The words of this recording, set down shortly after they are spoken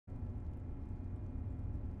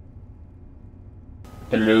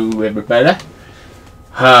Hello, everybody.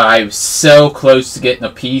 I was so close to getting a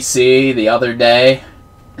PC the other day.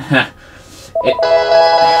 God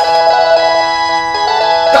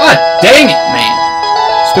dang it,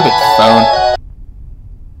 man! Stupid phone.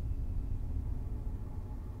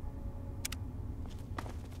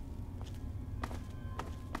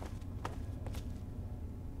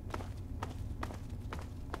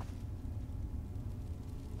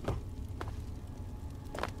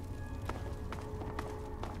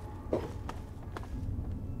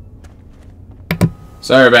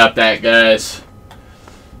 Sorry about that, guys.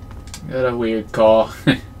 Got a weird call.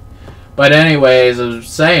 But anyways, I was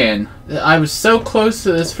saying, I was so close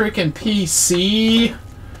to this freaking PC,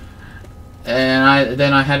 and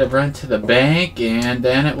then I had to run to the bank, and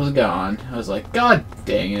then it was gone. I was like, God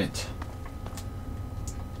dang it.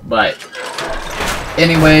 But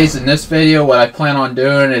anyways, in this video, what I plan on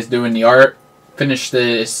doing is doing the finish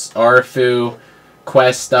this Arfu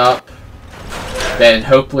quest up, then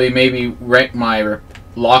hopefully maybe rank my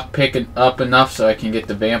lockpick up enough so I can get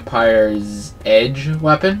the vampire's edge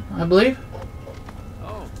weapon, I believe.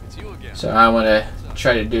 Oh, it's you again. So I want to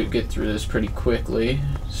try to get through this pretty quickly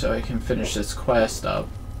so I can finish this quest up.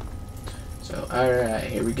 So alright,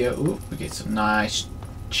 here we go. Ooh, we get some nice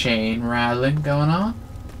chain rattling going on.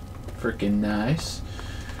 Freaking nice.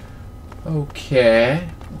 Okay,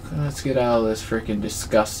 let's get out of this freaking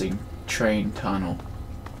disgusting train tunnel.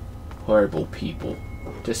 Horrible people.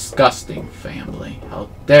 Disgusting family. How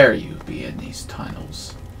dare you be in these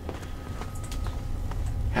tunnels?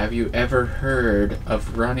 Have you ever heard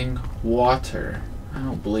of running water? I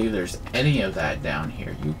don't believe there's any of that down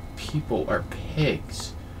here. You people are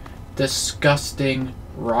pigs. Disgusting,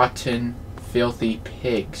 rotten, filthy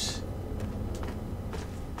pigs.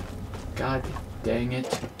 God dang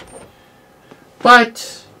it.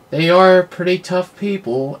 But they are pretty tough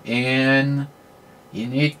people, and you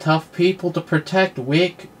need tough people to protect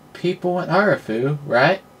weak people in Arfu,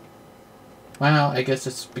 right? Well, I guess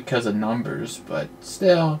it's because of numbers, but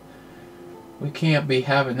still, we can't be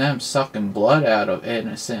having them sucking blood out of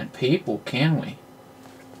innocent people, can we?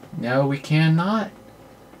 No, we cannot.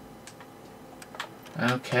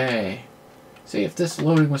 Okay. See, if this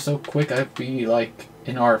loading was so quick, I'd be like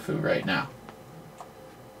in Arfu right now.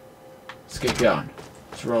 Let's get going.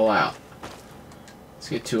 Let's roll out. Let's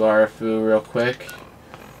get to Arfu real quick.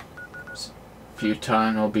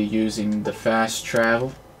 Futon will be using the fast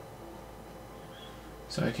travel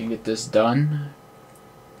so I can get this done.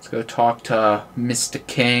 Let's go talk to Mr.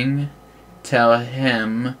 King. Tell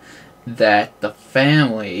him that the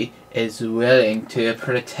family is willing to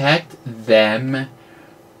protect them. And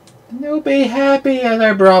they'll be happy and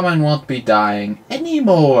their Brahmin won't be dying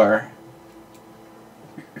anymore.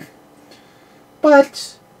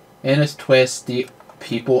 But in a twist, the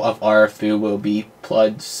people of Arfu will be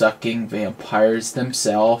blood-sucking vampires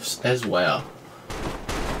themselves as well.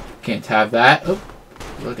 Can't have that. Oh,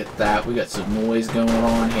 look at that. We got some noise going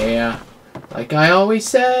on here. Like I always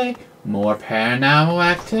say, more paranormal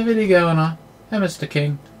activity going on. Hey, Mr.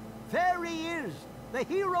 King. There he is, the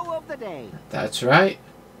hero of the day. That's right.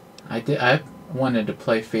 I wanted to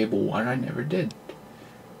play Fable 1. I never did.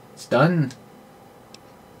 It's done.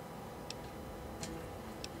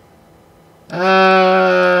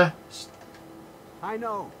 I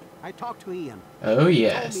know. I talked to Ian. Oh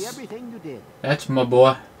Yes. yes. He told me everything you did. That's my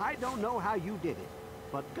boy. I don't know how you did it,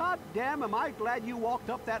 but goddamn, am I glad you walked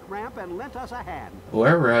up that ramp and lent us a hand.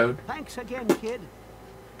 Or road. Thanks again, kid.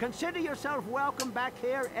 Consider yourself welcome back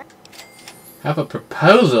here. Have a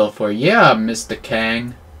proposal for ya, Mr.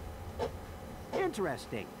 Kang.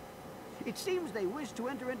 Interesting. It seems they wish to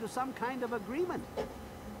enter into some kind of agreement.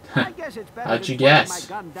 I guess it's better How'd you than pointing guess?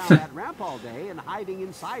 my gun down that ramp all day and hiding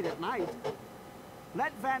inside at night.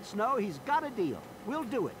 Let Vance know he's got a deal. We'll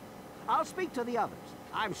do it. I'll speak to the others.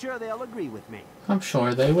 I'm sure they'll agree with me. I'm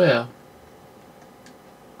sure they will.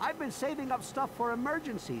 I've been saving up stuff for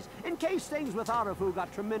emergencies, in case things with Arfu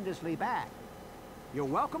got tremendously bad. You're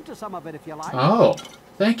welcome to some of it if you like. Oh,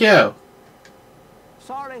 thank you.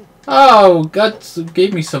 Sorry. Oh,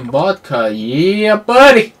 gave me some vodka. Yeah,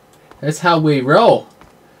 buddy. That's how we roll.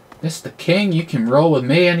 Mr. King, you can roll with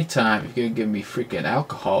me anytime. You're gonna give me freaking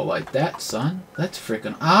alcohol like that, son. That's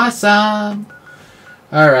freaking awesome.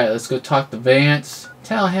 Alright, let's go talk to Vance.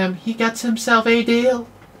 Tell him he got himself a deal.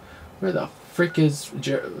 Where the frick is...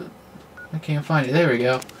 I can't find it. There we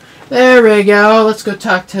go. There we go. Let's go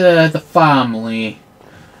talk to the family.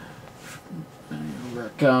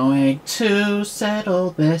 We're going to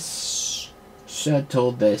settle this.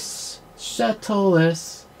 Settle this. Settle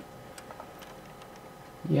this.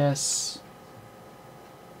 Yes.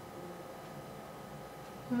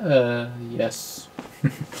 Yes.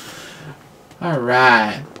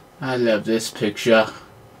 Alright. I love this picture.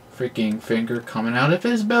 Freaking finger coming out of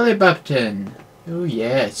his belly button. Oh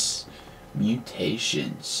yes.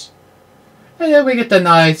 Mutations. And then we get the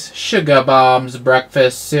nice Sugar Bombs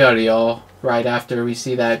breakfast cereal right after we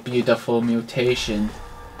see that beautiful mutation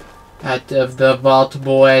out of the Vault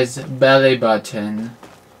Boy's belly button.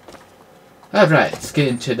 Alright, let's get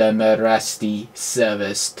into the Rusty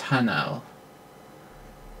Service Tunnel.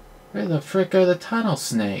 Where the frick are the tunnel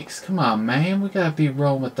snakes? Come on, man. We gotta be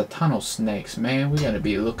rolling with the tunnel snakes, man. We gotta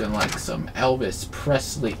be looking like some Elvis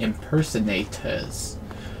Presley impersonators.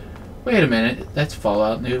 Wait a minute. That's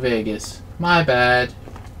Fallout New Vegas. My bad.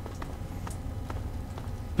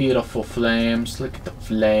 Beautiful flames. Look at the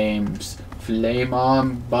flames. Flame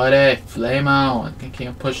on, buddy. Flame on. I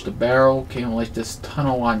can't push the barrel. Can't light this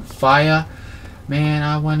tunnel on fire. Man,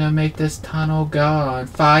 I want to make this tunnel go on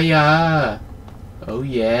fire. Oh,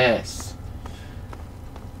 yes.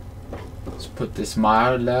 Let's put this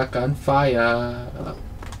Marlock on fire.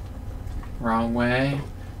 Wrong way.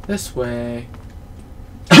 This way.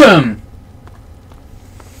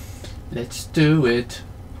 Let's do it.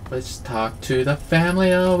 Let's talk to the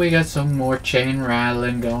family. Oh, we got some more chain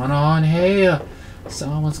rattling going on. Hey,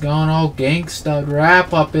 someone's going all gangsta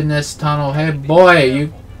rap up in this tunnel. Hey, boy,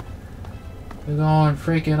 you're going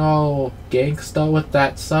freaking all gangsta with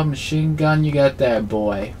that submachine gun you got there,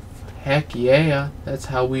 boy. Heck yeah, that's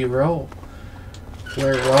how we roll.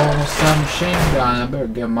 We're rolling a submachine gun. I better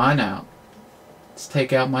get mine out. Let's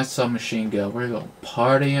take out my submachine gun. We're going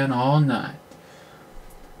partying all night.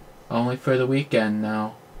 Only for the weekend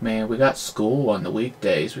now. Man, we got school on the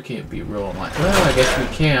weekdays. We can't be rolling like... Well, I guess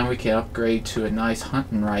we can. We can upgrade to a nice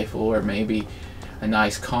hunting rifle or maybe a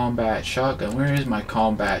nice combat shotgun. Where is my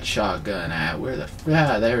combat shotgun at? Where the...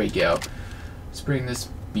 Ah, there we go. Let's bring this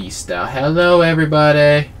beast out. Hello,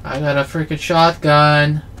 everybody. I got a freaking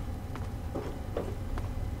shotgun.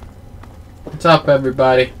 What's up,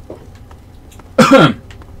 everybody?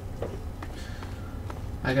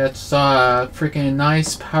 I got a freaking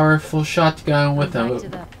nice, powerful shotgun with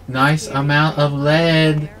a nice amount of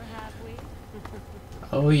lead.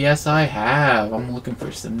 Oh, yes, I have. I'm looking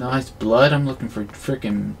for some nice blood. I'm looking for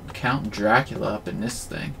freaking Count Dracula up in this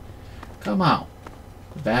thing. Come on.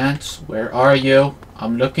 Vance, where are you?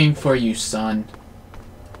 I'm looking for you, son.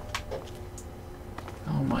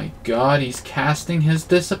 Oh my god, he's casting his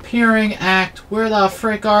disappearing act. Where the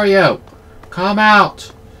frick are you? Come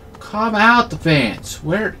out. Come out, Vance.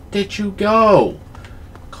 Where did you go?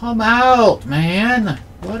 Come out, man.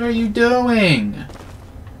 What are you doing?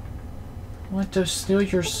 I want to steal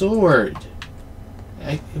your sword.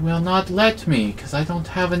 It will not let me because I don't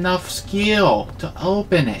have enough skill to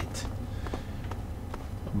open it.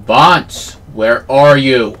 Vance, where are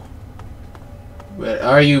you? Where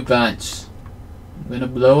are you, Vance? I'm gonna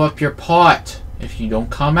blow up your pot if you don't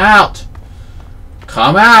come out.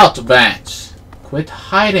 Come out, Vance. Quit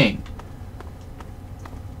hiding.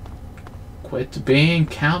 Quit being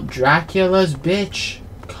Count Dracula's bitch.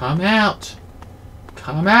 Come out.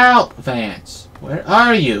 Come out, Vance. Where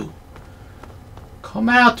are you? Come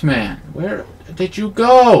out, man. Where did you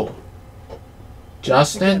go?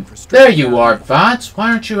 Justin? There you are, Vance.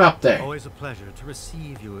 Why aren't you up there? Always a pleasure to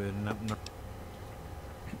receive you in...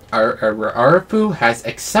 Arfu has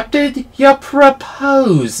accepted your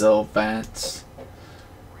proposal, Vance.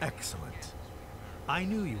 Excellent. I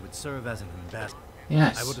knew you would serve as an ambassador.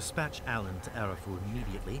 Yes. I will dispatch Alan to Arafu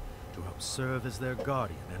immediately to help serve as their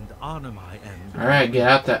guardian and honor my end. Alright, get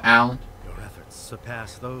out there, Alan. Your efforts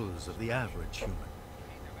surpass those of the average human.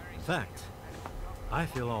 In fact, I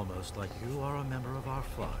feel almost like you are a member of our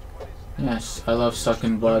flock. Yes, I love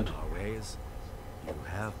sucking blood. Our ways, you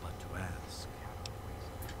have but to ask.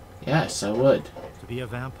 Yes, I would. To be a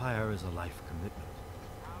vampire is a life commitment.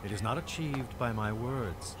 It is not achieved by my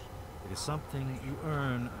words. It is something you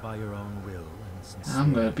earn by your own will and sincerity.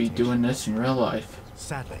 I'm gonna be doing this in real life.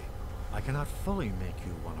 Sadly, I cannot fully make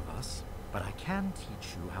you one of us, but I can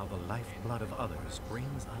teach you how the lifeblood of others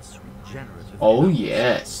brings us regenerative Oh, powers.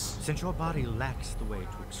 yes. Since your body lacks the way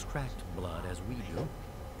to extract blood as we do,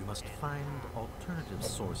 you must find alternative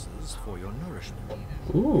sources for your nourishment.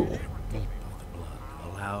 Ooh. Deep of the blood,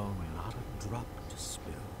 allow not a drop to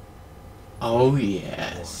spill. Oh,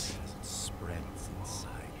 yes. As it spreads inside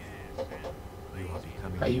you are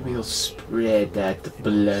becoming I will one. spread that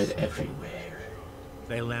blood everywhere.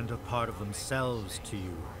 They lend a part of themselves to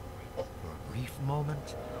you. For a brief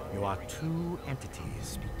moment, you are two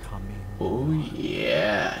entities becoming Oh, one.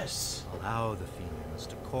 yes. Allow the feelings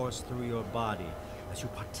to course through your body as you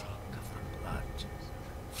partake of the blood.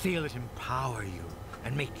 Feel it empower you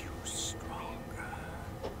and make you stronger.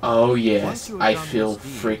 Oh yes, I feel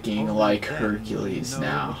freaking like Hercules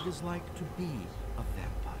now.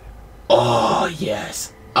 Oh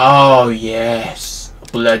yes. Oh yes.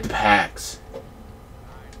 Blood packs.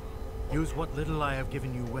 Use what little I have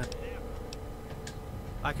given you well.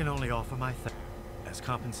 I can only offer my thanks as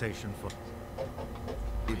compensation for...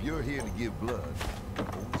 If you're here to give blood, I'm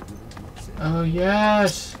always willing to accept. Oh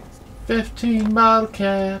yes. 15 bottle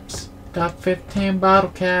caps. Got 15 bottle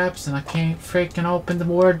caps and I can't freaking open the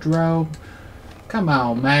wardrobe. Come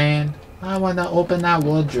on, man. I want to open that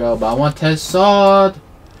wardrobe. I want his sword.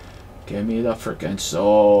 Give me the freaking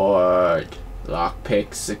sword.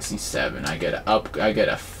 Lockpick 67. I get a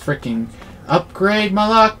freaking upgrade my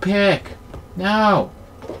lockpick. No.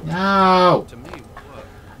 No.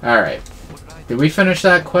 Alright. Did we finish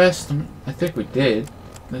that quest? I think we did.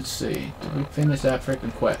 Let's see. Did we finish that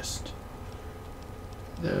freaking quest?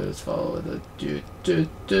 Let's follow the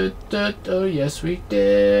oh yes we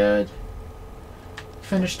did.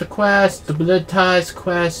 Finish the quest, the Blood Ties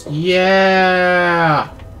quest.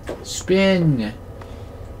 Yeah! Spin!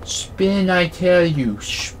 Spin, I tell you.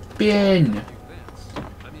 Spin!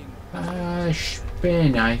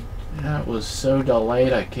 Spin. That was so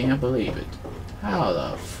delayed, I can't believe it. How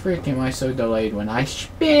the frick am I so delayed when I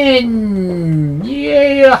spin?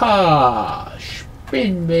 Yeah!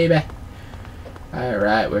 Spin, baby.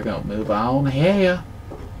 Alright, we're gonna move on here.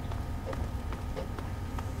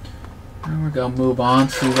 And we're gonna move on,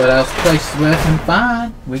 see what else places we can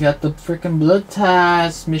find. We got the freaking Blood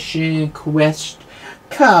Ties mission quest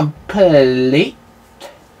complete.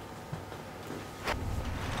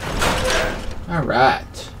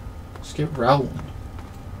 Alright, let's get rolling.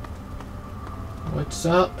 What's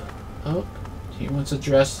up? Oh, he wants to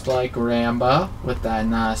dress like Rambo with that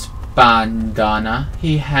nice bandana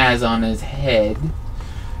he has on his head.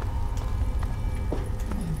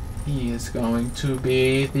 He is going to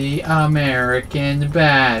be the American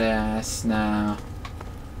badass now.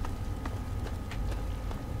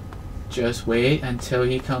 Just wait until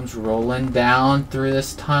he comes rolling down through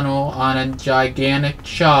this tunnel on a gigantic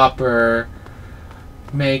chopper,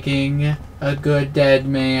 making a good dead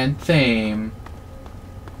man theme.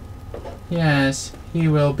 Yes, he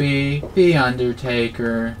will be the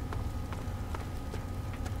Undertaker.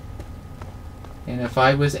 And if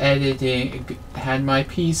I was editing, had my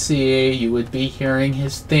PC, you would be hearing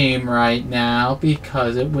his theme right now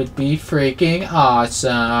because it would be freaking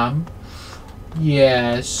awesome.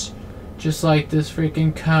 Yes, just like this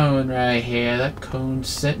freaking cone right here. That cone's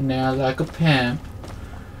sitting there like a pimp.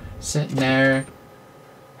 Sitting there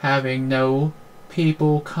having no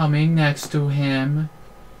people coming next to him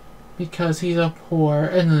because he's a poor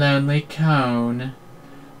and lonely cone.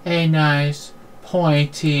 A nice,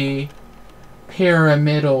 pointy,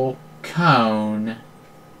 pyramidal cone.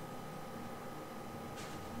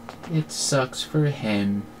 It sucks for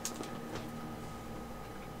him.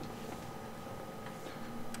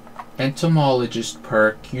 Entomologist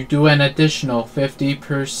perk. You do an additional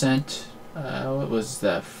 50%. What was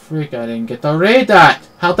the freak? I didn't get to read that!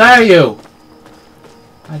 How dare you!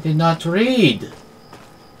 I did not read.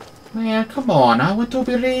 Man, come on. I want to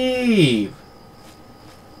believe.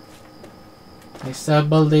 I said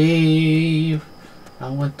believe. I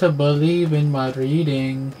want to believe in my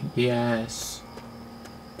reading. Yes.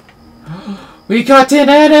 We got an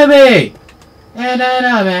enemy! An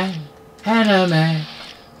enemy! Enemy!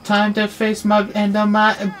 Time to face my end of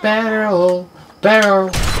my barrel. Barrel!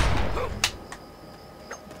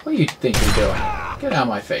 What do you think you're doing? Get out of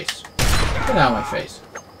my face. Get out of my face.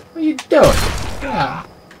 What are you doing? Get out.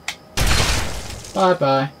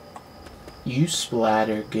 Bye-bye. You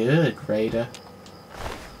splatter good, Raider.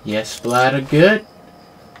 Yes, splatter good.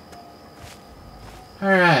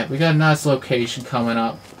 Alright, we got a nice location coming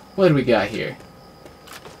up. What do we got here?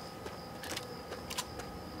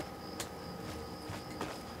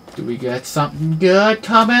 Do we got something good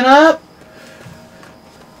coming up?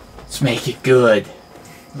 Let's make it good.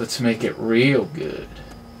 Let's make it real good.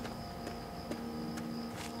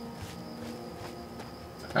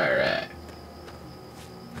 Alright.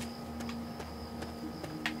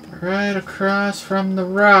 Right across from the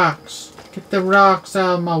rocks. Get the rocks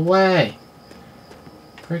out of my way.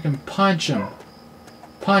 Freaking punch him.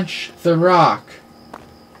 Punch the rock.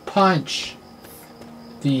 Punch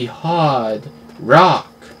the hard rock.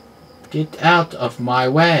 Get out of my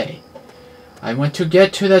way. I want to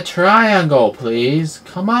get to the triangle, please.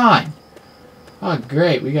 Come on. Oh,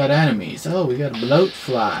 great. We got enemies. Oh, we got a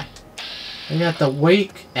bloatfly. We got the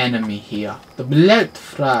weak enemy here. The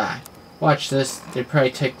bloatfly. Watch this. They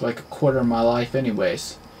probably take like a quarter of my life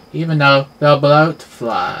anyways. Even though they're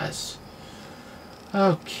bloatflies.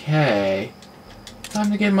 Okay.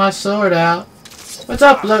 Time to get my sword out. What's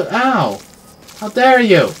up, Blue? Ow! How dare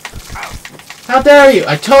you! How dare you!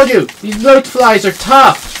 I told you! These loot flies are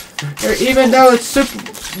tough! Even though it's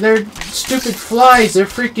they're stupid flies, they're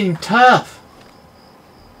freaking tough!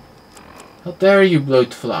 How dare you,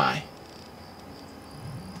 bloat fly?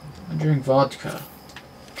 I drink vodka.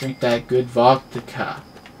 Drink that good vodka.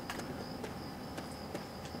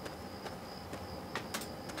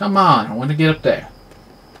 Come on, I want to get up there.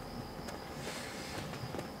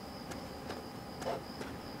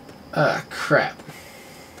 Ah, crap.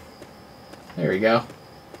 There we go.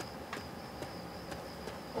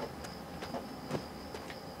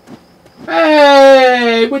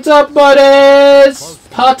 Hey, what's up, buddies?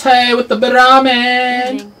 Pate with the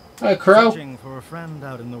ramen. Hi, Crow. Searching for a friend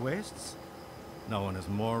out in the wastes? No one is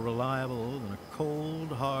more reliable than a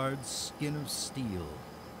cold, hard skin of steel.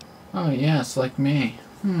 Oh, yes, like me.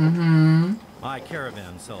 Mm-hmm. My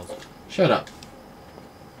caravan sells. Shut up.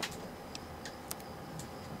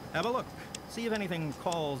 Have a look. See if anything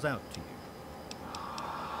calls out to you.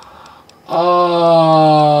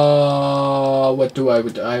 What do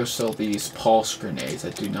I sell these pulse grenades. I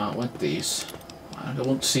do not want these. I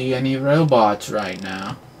don't see any robots right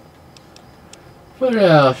now. What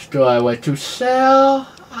else do I want to sell?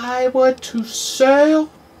 I want to sell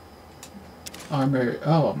armor.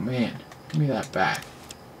 Oh man, give me that back.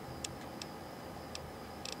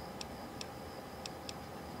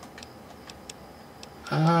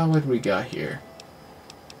 What do we got here?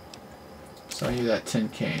 Sell you that tin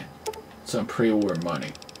can. Some pre-war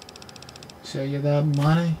money. Sell you that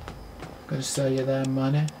money. Gonna sell you that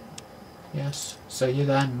money. Yes. Sell you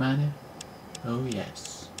that money. Oh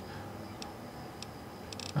yes.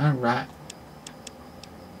 Alright.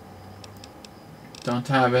 Don't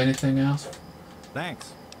have anything else?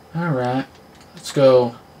 Thanks. Alright. Let's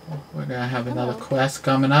go. We're gonna have another quest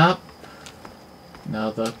coming up.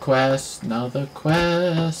 Another quest. Another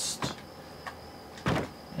quest.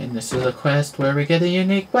 And this is a quest where we get a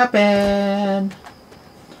unique weapon.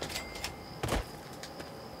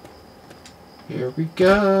 Here we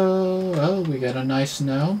go. Oh, we got a nice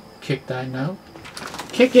gnome. Kick that gnome.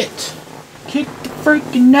 Kick it! Kick the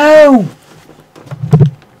freaking gnome!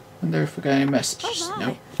 Wonder if we got any messages.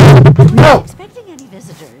 Oh Nope. No! Expecting any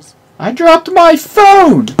visitors? I dropped my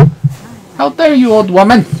phone! How dare you, old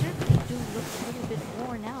woman! Certainly do look a little bit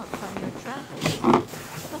worn out from your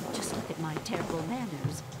travels. But just look at my terrible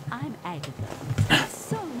manners. I'm Agatha. It's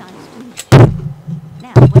so nice to meet you.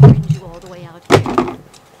 Now, what brings you all the way out here?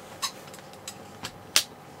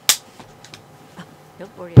 Oh,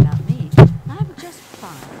 don't worry about me. I'm just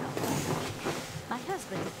fine out there. My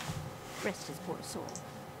husband, rest his poor soul,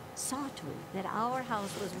 saw to it that our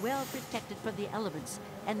house was well protected from the elements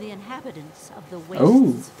and the inhabitants of the wastes.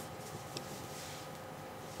 Oh.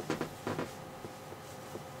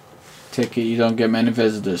 Take it, you don't get many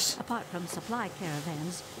visitors. Apart from supply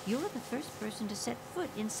caravans, you're the first person to set foot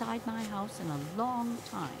inside my house in a long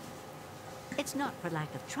time. It's not for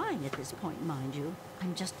lack of trying at this point, mind you.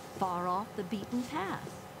 I'm just far off the beaten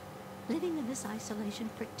path. Living in this isolation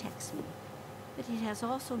protects me, but it has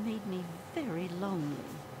also made me very lonely.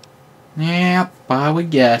 Yep, I would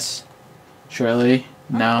guess. Surely,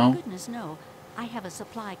 Oh, no. for goodness, no. I have a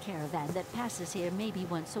supply caravan that passes here maybe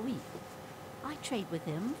once a week. I trade with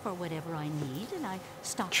them for whatever I need, and I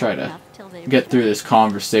stock Try to enough till they get through this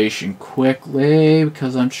conversation quickly,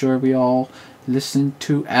 because I'm sure we all listen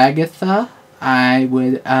to Agatha. I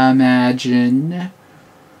would imagine.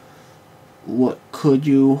 What could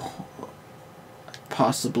you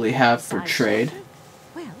possibly have for Side trade? shelter?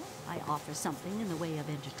 Well, I offer something in the way of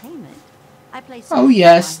entertainment. I play Oh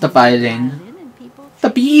yes, the violin. and people The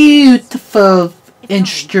trade beautiful If not,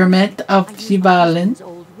 instrument I of use the my violin. husband's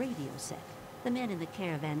old radio set. The men in the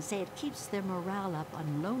caravan say it keeps their morale up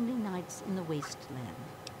on lonely nights in the wasteland.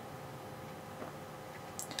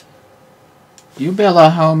 You build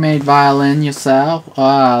a homemade violin yourself?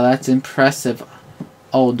 Ah, that's impressive,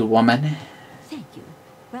 old woman. Thank you.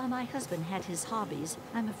 While my husband had his hobbies,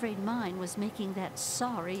 I'm afraid mine was making that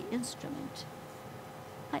sorry instrument.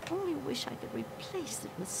 I only wish I could replace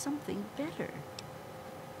it with something better.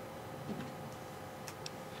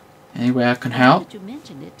 Any way I can Now help? that you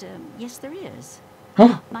mention it, yes, there is.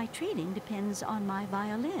 Oh, My trading depends on my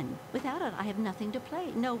violin. Without it, I have nothing to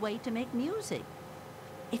play, no way to make music.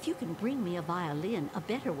 If you can bring me a violin, a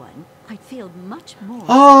better one, I'd feel much more.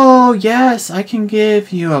 oh yes, I can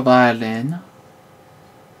give you a violin.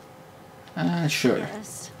 Sure.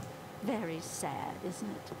 Yes, very sad, isn't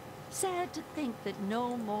it? Sad to think that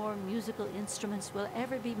no more musical instruments will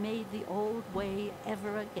ever be made the old way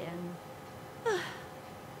ever again.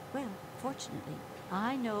 Well, fortunately,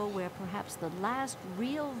 I know where perhaps the last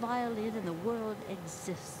real violin in the world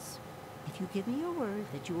exists. If you give me your word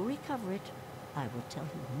that you will recover it, I will tell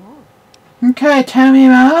you more. Okay, tell me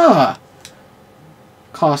more.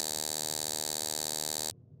 Cost.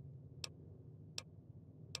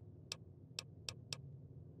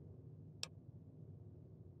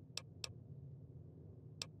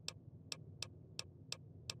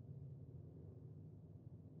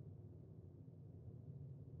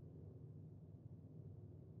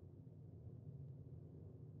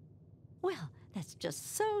 Well, that's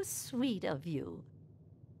just so sweet of you.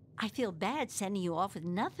 I feel bad sending you off with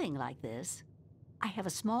nothing like this. I have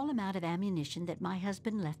a small amount of ammunition that my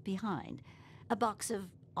husband left behind. A box of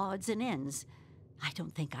odds and ends. I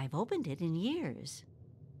don't think I've opened it in years.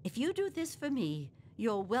 If you do this for me,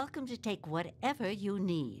 you're welcome to take whatever you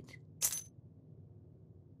need.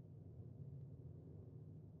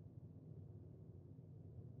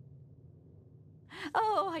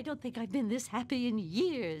 Oh, I don't think I've been this happy in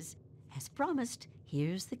years. As promised,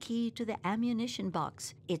 here's the key to the ammunition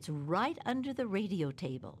box. It's right under the radio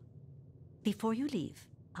table. Before you leave,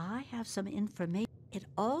 I have some information. It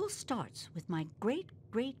all starts with my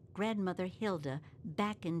great-great-grandmother Hilda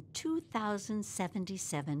back in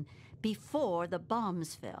 2077, before the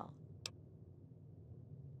bombs fell.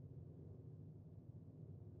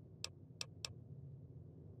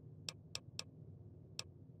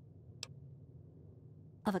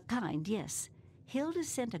 Of a kind, yes. Hilda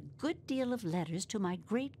sent a good deal of letters to my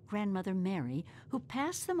great-grandmother Mary, who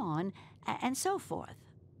passed them on, and so forth.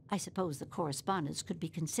 I suppose the correspondence could be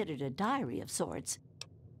considered a diary of sorts.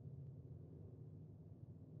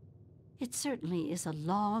 It certainly is a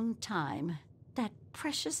long time. That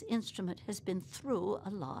precious instrument has been through a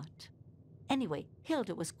lot. Anyway,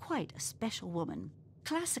 Hilda was quite a special woman,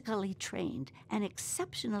 classically trained and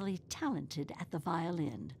exceptionally talented at the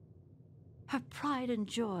violin. Her pride and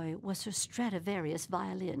joy was her Stradivarius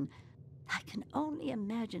violin. I can only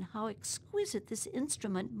imagine how exquisite this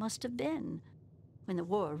instrument must have been. When the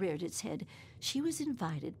war reared its head, she was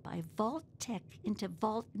invited by Vault Tech into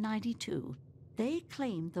Vault 92. They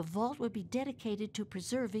claimed the vault would be dedicated to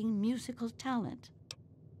preserving musical talent.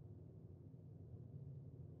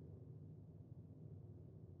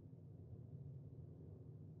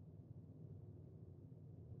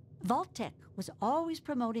 Vault Tech was always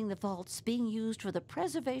promoting the vaults being used for the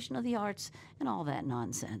preservation of the arts and all that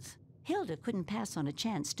nonsense. Hilda couldn't pass on a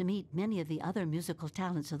chance to meet many of the other musical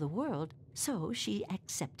talents of the world, so she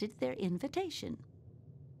accepted their invitation.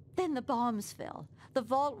 Then the bombs fell, the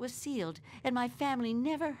vault was sealed, and my family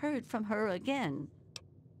never heard from her again.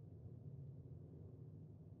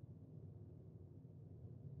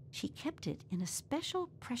 She kept it in a special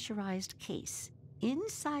pressurized case.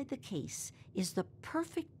 Inside the case is the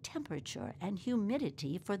perfect temperature and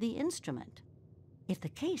humidity for the instrument. If the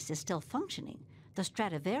case is still functioning, the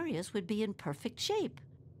Stradivarius would be in perfect shape.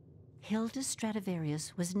 Hilda's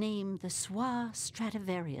Stradivarius was named the Soie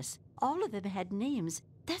Stradivarius. All of them had names.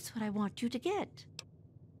 That's what I want you to get.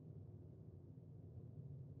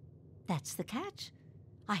 That's the catch.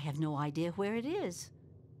 I have no idea where it is.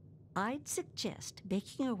 I'd suggest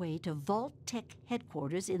making your way to Vault Tech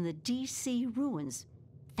headquarters in the D.C. ruins.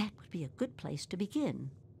 That would be a good place to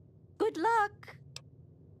begin. Good luck!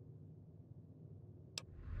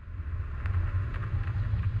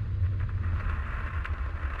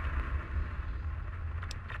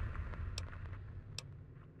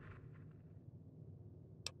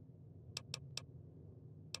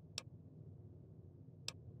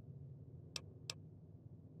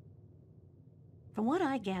 From what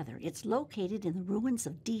I gather, it's located in the ruins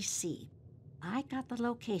of D.C. I got the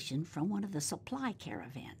location from one of the supply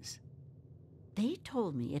caravans. They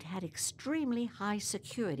told me it had extremely high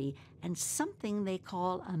security and something they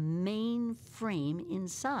call a mainframe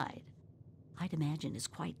inside. I'd imagine it's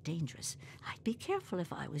quite dangerous. I'd be careful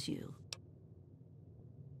if I was you.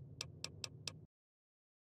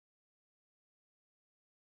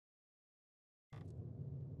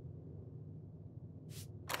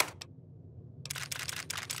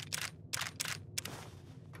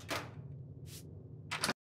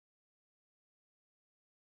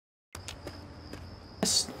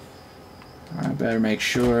 I better make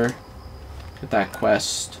sure. Get that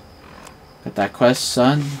quest. Get that quest,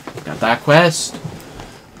 son. Got that quest.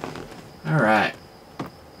 Alright.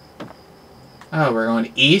 Oh, we're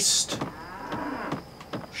going east?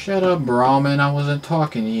 Shut up, Brahmin. I wasn't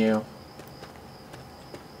talking to you.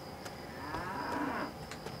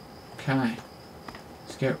 Okay.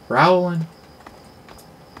 Let's get rolling.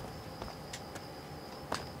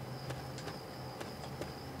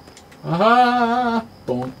 Aha!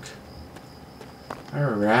 Bonk.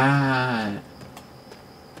 Alright.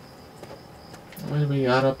 What do we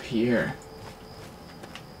got up here?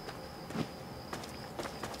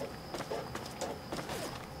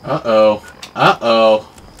 Uh-oh.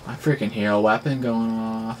 Uh-oh. My freaking hero weapon going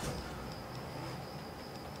off.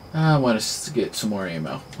 I want us to get some more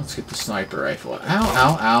ammo. Let's get the sniper rifle. Ow,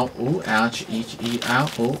 ow, ow. Ooh, ouch. Each,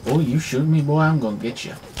 ow. Oh, oh, you shoot me, boy. I'm gonna get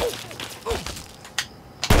you.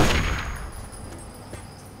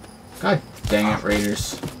 God dang it,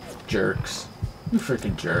 Raiders. Jerks. You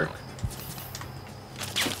freaking jerk.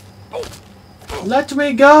 Let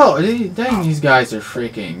me go! Dang, these guys are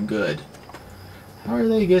freaking good. How are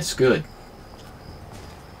they this good?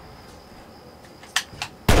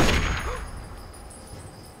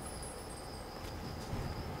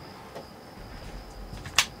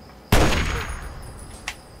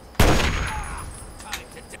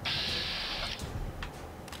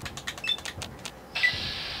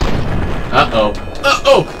 Uh-oh.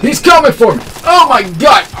 Uh-oh! He's coming for me! Oh my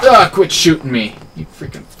god! Quit shooting me. You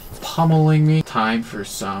freaking pummeling me. Time for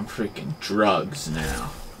some freaking drugs now.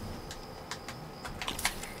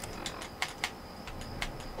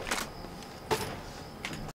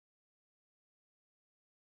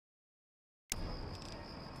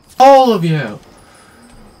 All of you!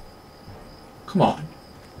 Come on.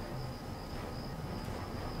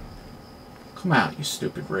 Come out, you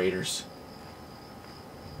stupid raiders.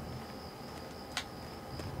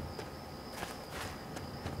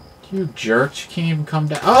 You jerks, you can't even come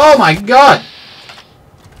down. Oh my god!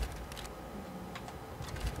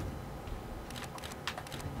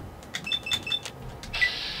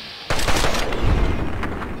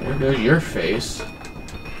 There goes your face.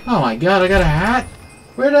 Oh my god, I got a hat?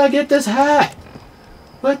 Where did I get this hat?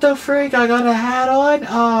 What the freak? I got a hat on?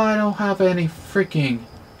 Oh, I don't have any freaking...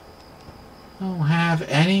 I don't have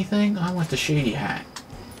anything? I want the shady hat.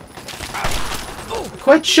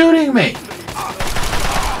 Quit shooting me!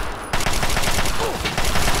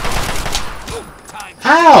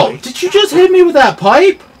 Ow! Did you just hit me with that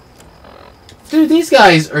pipe? Dude, these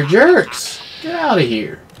guys are jerks. Get out of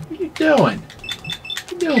here. What are you doing?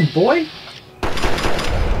 What you doing, boy?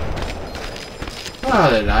 How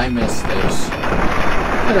did I miss this?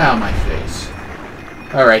 Get out of my face.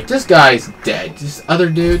 Alright, this guy's dead. This other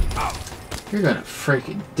dude, you're gonna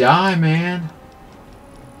freaking die, man.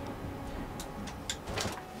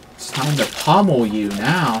 It's time to pummel you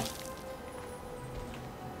now.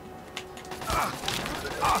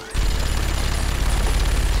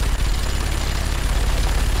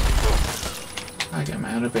 I am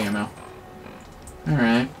out of ammo.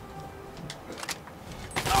 Alright.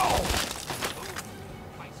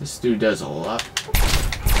 This dude does a lot.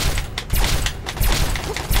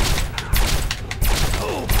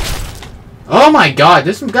 Oh my god,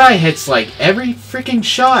 this guy hits like every freaking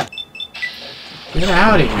shot. Get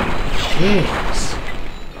out of here. Jeez.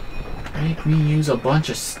 Make me use a bunch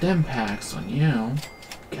of stim packs on you.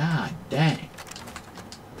 God dang.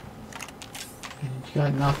 And you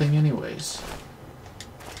got nothing anyways.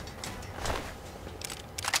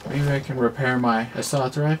 Maybe I can repair my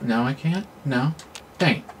assault rifle. No, I can't. No.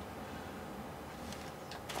 Dang it.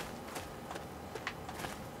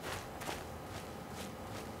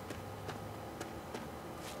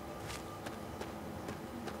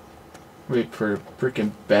 Wait for a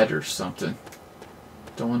freaking bed or something.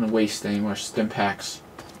 Don't want to waste any more stim packs.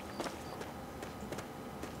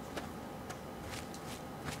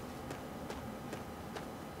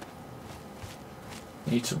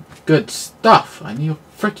 Need some good stuff. I need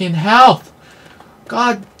freaking health.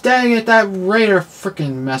 God dang it, that raider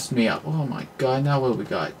freaking messed me up. Oh my god, now what do we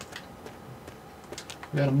got?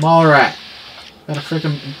 We got a mall rat. Got a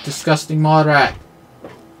freaking disgusting mall rat.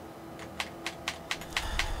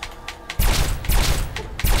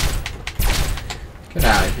 Get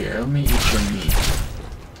out of here. Let me eat your meat.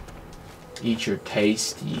 Eat your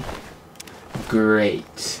tasty,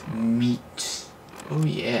 great meat. Oh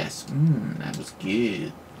yes. Mmm, that was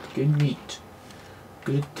good. Good meat.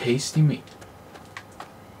 Good tasty meat.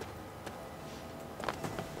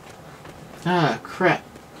 Ah, crap.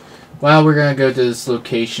 Well, we're gonna go to this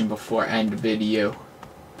location before I end the video.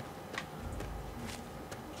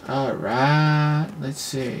 Alright, let's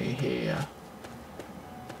see here.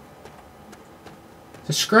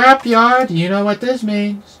 The Scrapyard, you know what this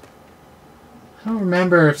means. I don't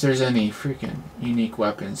remember if there's any freaking unique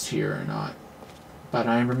weapons here or not. But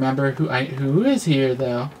I remember who is here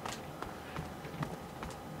though.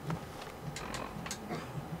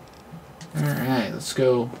 Alright, let's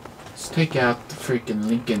go. Let's take out the freaking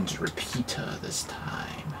Lincoln's repeater this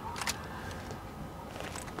time.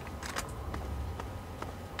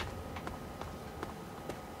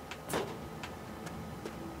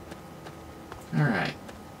 Alright.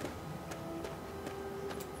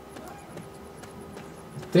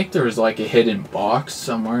 think there was like a hidden box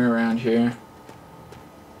somewhere around here.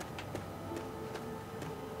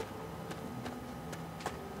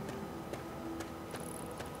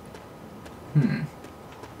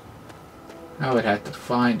 I would have to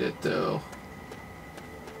find it though.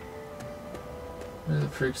 Where the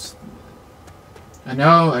frick's...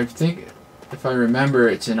 I think if I remember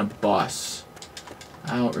it's in a bus.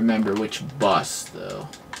 I don't remember which bus though.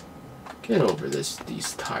 Get over these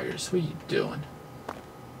tires. What are you doing?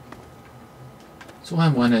 It's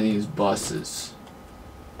on one of these buses.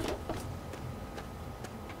 I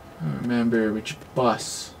don't remember which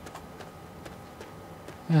bus.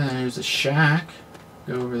 Yeah, there's a shack.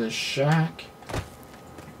 Go over the shack.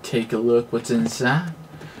 Take a look what's inside.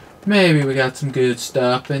 Maybe we got some good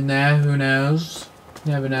stuff in there. Who knows?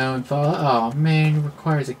 Never know and follow. Oh man, it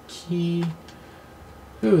requires a key.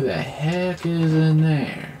 Who the heck is in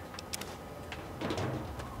there?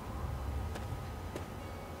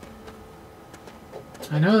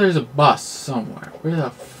 I know there's a bus somewhere. Where the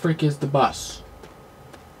frick is the bus?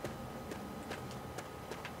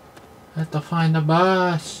 I have to find the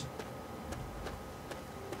bus.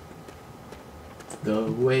 The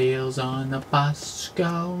wheels on the bus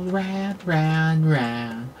go round, round,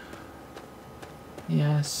 round.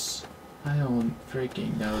 Yes, I don't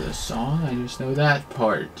freaking know the song. I just know that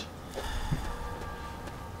part.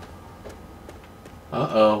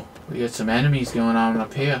 Uh-oh. We got some enemies going on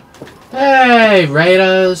up here. Hey,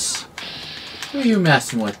 Raiders! Who are you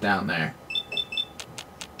messing with down there?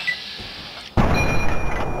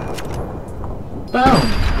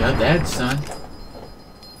 Boom! You're dead, son.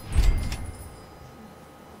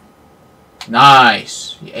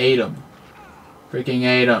 Nice! You ate him. Freaking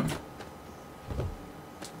ate him.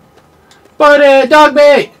 Buddy!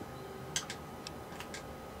 Dogmeat!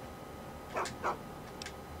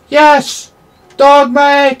 Yes!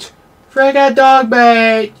 Dogmeat! Friggin'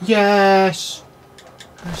 Dogmeat! Yes!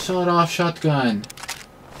 I sawed off shotgun.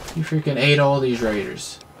 You freaking ate all these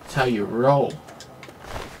raiders. That's how you roll.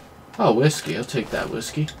 Oh, whiskey. I'll take that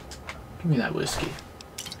whiskey. Give me that whiskey.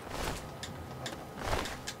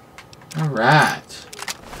 Alright.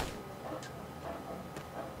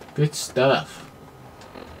 Good stuff.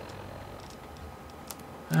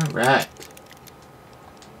 Alright.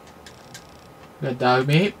 We got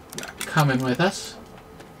Dogmeat coming with us.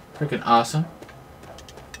 Freaking awesome.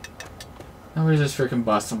 Now where's this freaking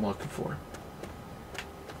bus I'm looking for?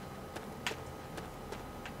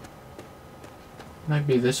 Might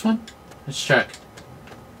be this one? Let's check.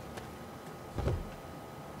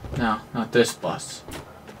 No, not this bus.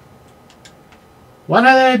 One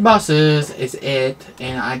of the buses is it,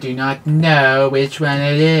 and I do not know which one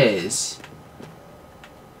it is.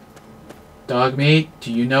 Dogmeat,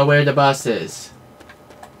 do you know where the bus is?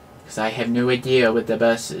 Because I have no idea what the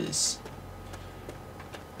bus is.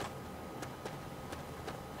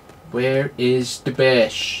 Where is the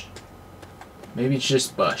bush? Maybe it's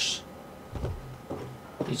just bush.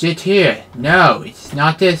 Is it here? No, it's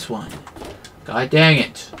not this one. God dang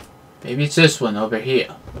it. Maybe it's this one over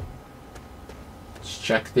here. Let's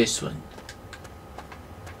check this one.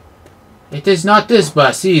 It is not this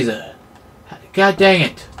bus either. God dang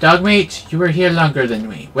it. Dogmeat, you were here longer than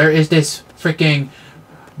me. Where is this freaking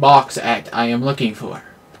box at I am looking for?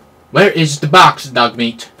 Where is the box,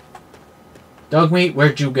 Dogmeat? Dogmeat,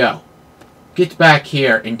 where'd you go? Get back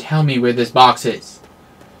here and tell me where this box is.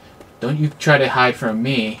 Don't you try to hide from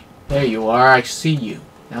me. There you are, I see you.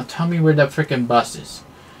 Now tell me where the frickin' bus is.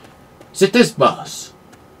 Is it this bus?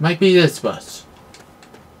 Might be this bus.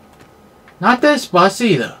 Not this bus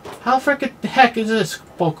either. How frickin' the heck is this?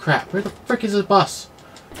 Oh crap, where the frick is this bus?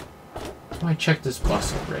 I checked this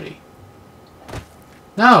bus already.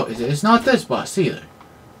 No, it's not this bus either.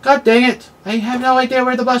 God dang it! I have no idea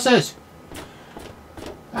where the bus is.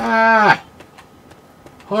 Ah!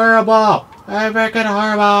 Horrible! I'm freaking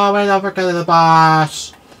horrible! Where the frick is the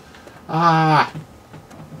bus? Ah!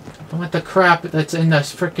 I want the crap that's in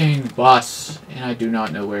this freaking bus, and I do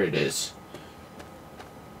not know where it is.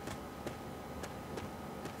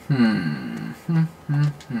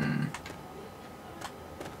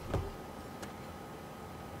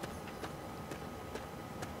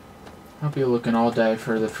 I'll be looking all day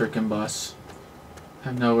for the freaking bus. I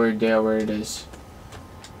have no idea where it is.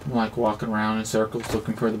 I'm like walking around in circles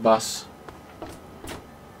looking for the bus.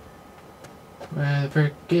 Where the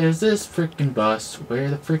frick is this freaking bus? Where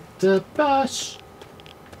the frick the bus?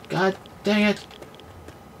 God dang it!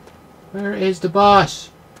 Where is the bus?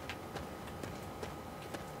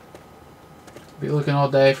 Be looking all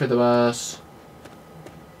day for the bus.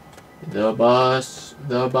 The bus.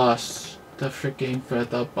 The bus. The freaking for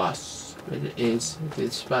the bus. Where is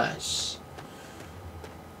this bus?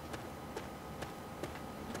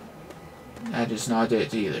 That is not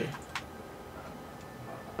it either.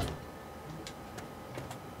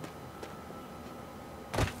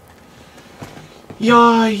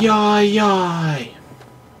 Yai, yai, yai.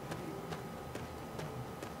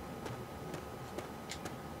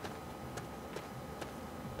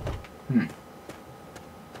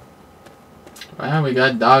 Well, we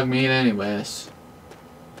got dog meat anyways.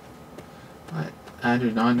 But I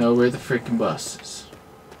do not know where the freaking bus is.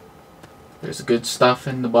 There's good stuff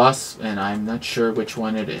in the bus, and I'm not sure which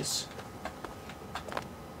one it is.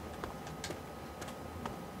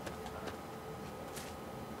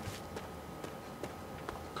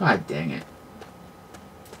 God dang it.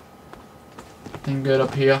 Anything good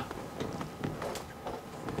up here?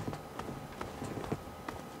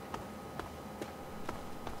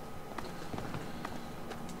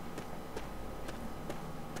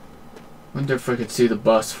 Wonder if I could see the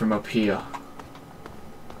bus from up here.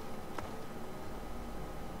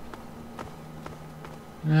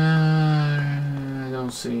 I don't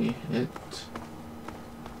see it.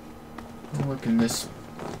 I'll look in this,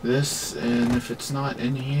 and if it's not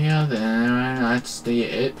in here, then that's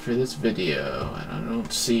it for this video, and I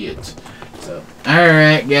don't see it. So,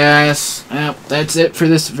 alright guys, well, that's it for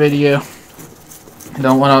this video. I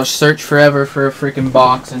don't want to search forever for a freaking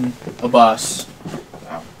box and a bus.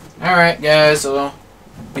 Alright guys, so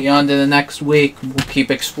be on to the next week. We'll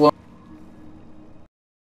keep exploring.